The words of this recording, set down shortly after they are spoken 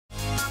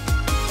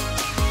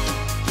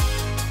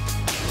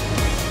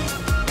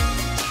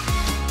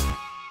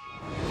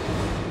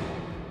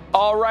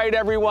All right,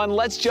 everyone,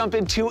 let's jump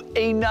into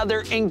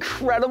another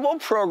incredible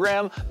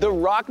program, the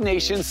Rock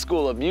Nation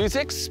School of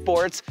Music,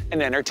 Sports,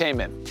 and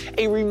Entertainment.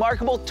 A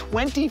remarkable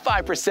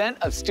 25%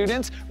 of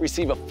students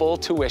receive a full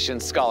tuition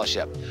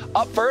scholarship.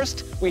 Up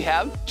first, we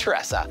have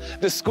Teresa,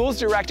 the school's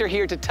director,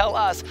 here to tell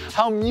us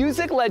how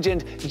music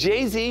legend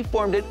Jay-Z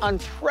formed an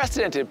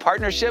unprecedented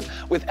partnership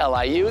with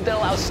LIU that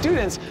allows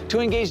students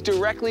to engage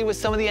directly with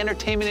some of the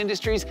entertainment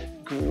industry's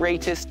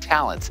greatest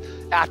talents.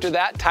 After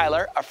that,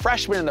 Tyler, a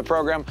freshman in the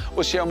program,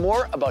 will share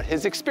more about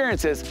his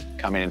experiences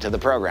coming into the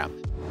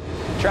program.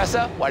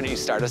 Teresa, why don't you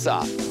start us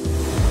off?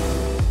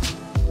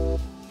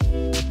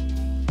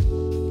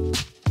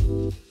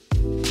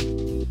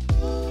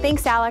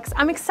 Thanks, Alex.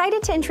 I'm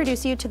excited to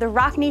introduce you to the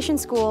Rock Nation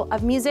School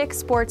of Music,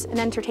 Sports, and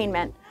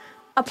Entertainment,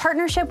 a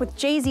partnership with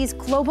Jay-Z's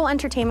global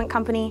entertainment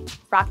company,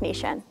 Rock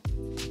Nation.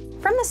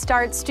 From the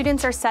start,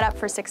 students are set up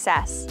for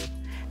success.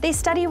 They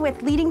study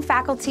with leading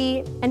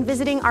faculty and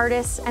visiting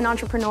artists and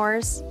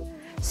entrepreneurs.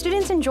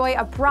 Students enjoy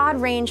a broad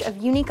range of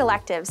unique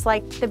electives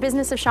like the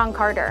business of Sean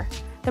Carter,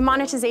 the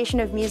monetization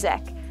of music,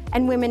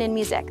 and women in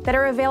music that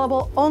are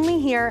available only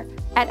here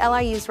at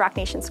LIU's Rock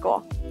Nation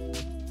School.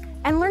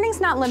 And learning's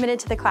not limited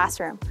to the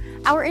classroom.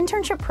 Our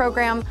internship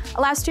program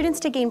allows students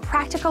to gain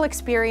practical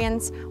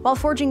experience while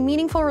forging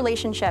meaningful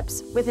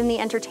relationships within the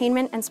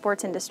entertainment and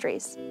sports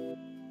industries.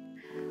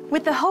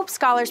 With the Hope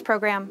Scholars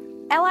Program,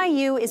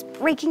 LIU is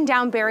breaking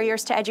down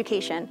barriers to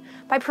education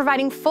by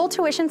providing full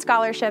tuition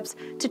scholarships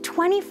to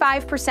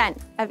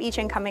 25% of each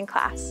incoming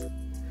class.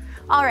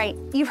 All right,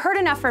 you've heard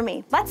enough from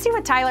me. Let's see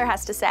what Tyler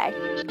has to say.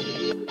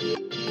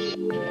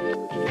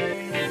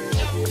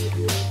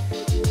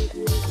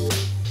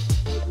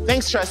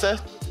 Thanks, Teresa.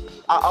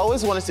 I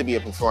always wanted to be a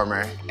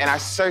performer, and I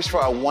searched for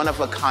a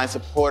one-of-a-kind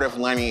supportive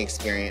learning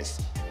experience.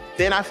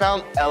 Then I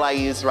found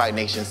LIU's Rock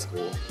Nation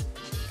School.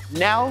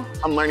 Now,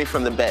 I'm learning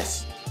from the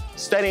best,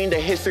 studying the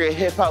history of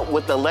hip-hop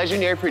with the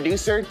legendary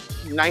producer,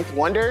 Ninth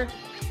Wonder,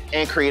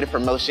 and creative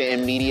promotion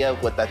and media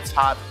with the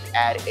top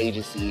ad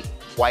agency,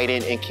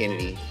 Whiten &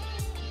 Kennedy.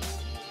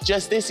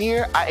 Just this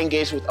year, I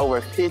engaged with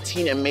over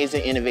 15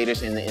 amazing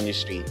innovators in the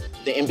industry,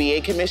 the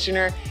NBA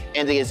commissioner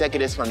and the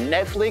executives from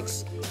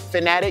Netflix,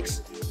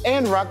 Fanatics,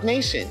 and Rock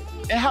Nation.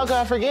 And how could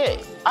I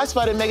forget? I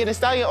spotted Megan Thee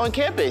Stallion on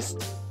campus.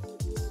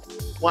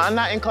 When I'm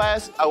not in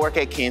class, I work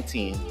at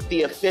Canteen,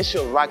 the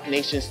official Rock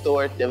Nation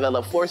store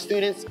developed for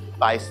students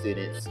by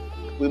students.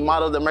 We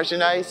model the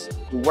merchandise,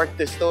 we work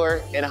the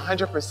store, and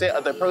 100%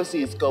 of the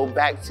proceeds go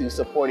back to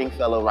supporting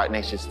fellow Rock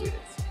Nation students.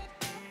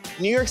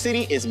 New York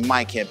City is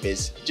my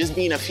campus. Just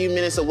being a few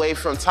minutes away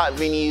from top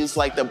venues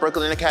like the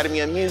Brooklyn Academy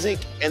of Music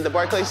and the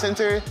Barclays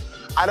Center,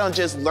 I don't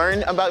just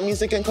learn about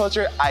music and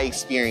culture, I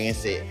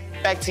experience it.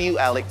 Back to you,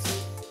 Alex.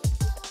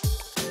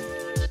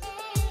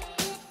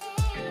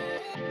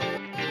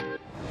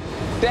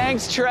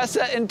 Thanks,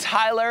 Teresa and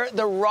Tyler.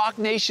 The Rock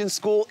Nation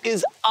School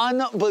is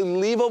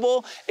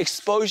unbelievable.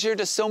 Exposure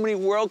to so many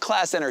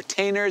world-class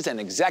entertainers and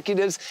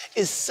executives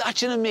is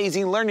such an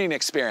amazing learning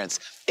experience.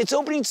 It's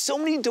opening so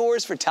many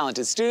doors for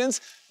talented students.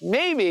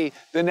 Maybe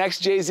the next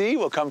Jay-Z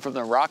will come from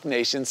the Rock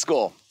Nation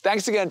School.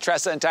 Thanks again,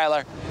 Teresa and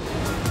Tyler.